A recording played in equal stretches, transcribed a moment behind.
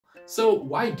So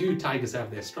why do tigers have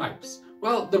their stripes?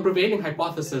 Well, the prevailing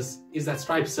hypothesis is that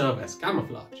stripes serve as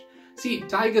camouflage. See,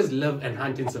 tigers live and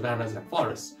hunt in savannas and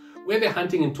forests, where they're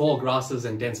hunting in tall grasses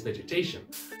and dense vegetation.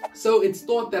 So it's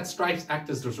thought that stripes act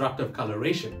as disruptive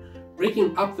coloration,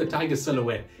 breaking up the tiger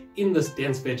silhouette in this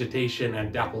dense vegetation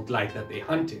and dappled light that they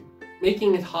hunt in,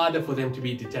 making it harder for them to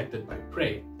be detected by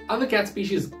prey. Other cat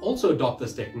species also adopt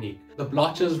this technique. The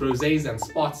blotches, rosés, and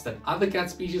spots that other cat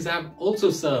species have also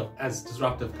serve as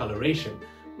disruptive coloration,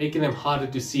 making them harder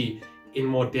to see in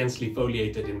more densely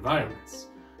foliated environments.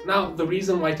 Now, the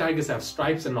reason why tigers have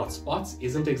stripes and not spots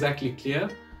isn't exactly clear.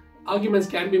 Arguments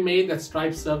can be made that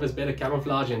stripes serve as better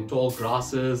camouflage in tall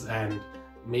grasses and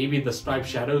maybe the striped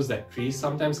shadows that trees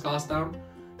sometimes cast down.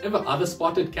 However, other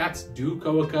spotted cats do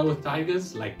co-occur with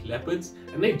tigers, like leopards,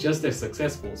 and they're just as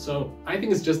successful, so I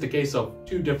think it's just a case of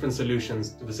two different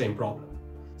solutions to the same problem.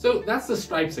 So that's the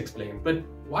stripes explained, but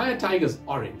why are tigers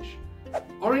orange?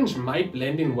 Orange might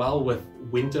blend in well with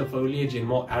winter foliage in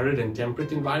more arid and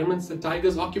temperate environments that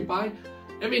tigers occupy.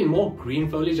 However, in more green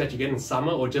foliage that you get in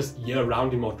summer or just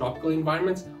year-round in more tropical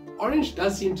environments, orange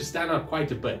does seem to stand out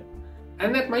quite a bit.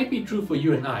 And that might be true for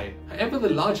you and I. However, the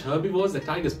large herbivores that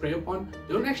tigers prey upon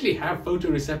don't actually have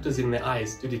photoreceptors in their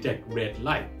eyes to detect red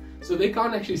light, so they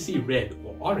can't actually see red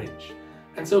or orange.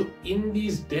 And so in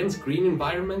these dense green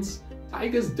environments,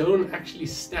 tigers don't actually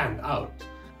stand out,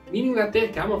 meaning that their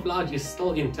camouflage is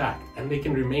still intact and they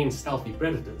can remain stealthy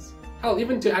predators. Hell,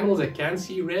 even to animals that can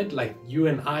see red, like you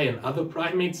and I and other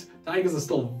primates, tigers are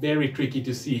still very tricky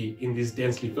to see in these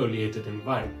densely foliated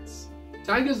environments.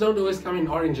 Tigers don't always come in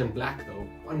orange and black though.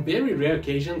 On very rare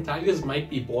occasions, tigers might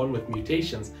be born with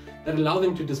mutations that allow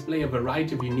them to display a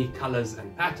variety of unique colors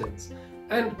and patterns.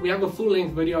 And we have a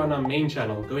full-length video on our main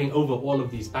channel going over all of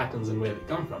these patterns and where they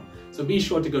come from. So be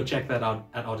sure to go check that out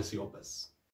at Odyssey Orbis.